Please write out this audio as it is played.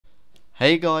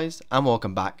Hey guys, and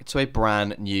welcome back to a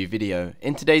brand new video.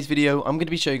 In today's video, I'm going to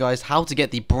be showing you guys how to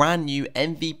get the brand new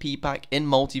MVP pack in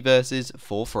Multiversus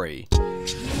for free.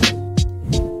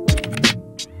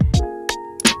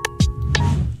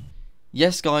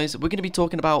 Yes guys, we're going to be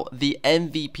talking about the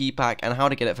MVP pack and how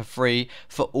to get it for free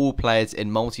for all players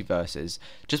in Multiversus.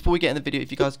 Just before we get in the video,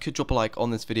 if you guys could drop a like on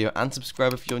this video and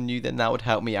subscribe if you're new, then that would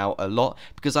help me out a lot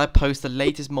because I post the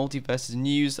latest Multiversus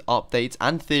news, updates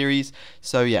and theories.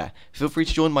 So yeah, feel free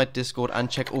to join my Discord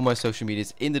and check all my social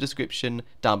medias in the description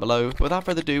down below. But without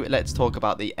further ado, let's talk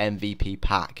about the MVP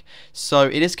pack. So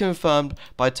it is confirmed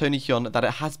by Tony Hyun that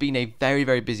it has been a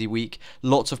very busy week.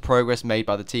 Lots of progress made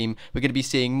by the team. We're going to be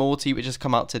seeing Multi, which has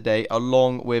come out today,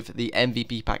 along with the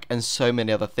MVP pack and so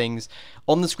many other things.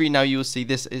 On the screen now you will see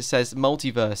this, it says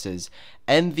Multiversus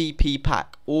MVP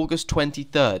pack August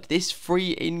 23rd. This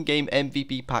free in-game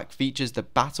MVP pack features the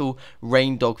Battle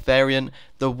Reindog Variant,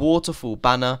 the Waterfall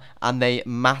banner and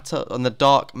the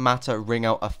Dark Matter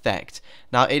Ringout effect.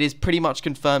 Now it is pretty much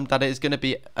confirmed that it is going to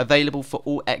be available for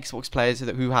all Xbox players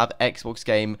who have Xbox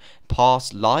Game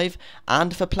Pass Live,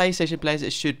 and for PlayStation players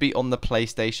it should be on the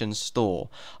PlayStation Store.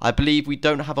 I believe we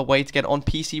don't have a way to get it on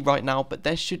PC right now, but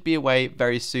there should be a way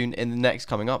very soon in the next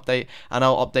coming update, and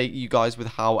I'll update you guys with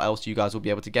how else you guys will be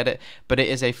able to get it. But it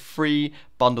is a free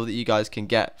bundle that you guys can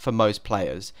get for most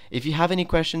players. If you have any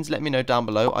questions, let me know down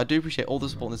below. I do appreciate all the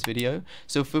support in this video,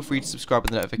 so feel free to subscribe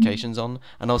with the notifications on,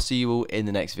 and I'll see you all in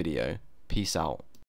the next video. Peace out.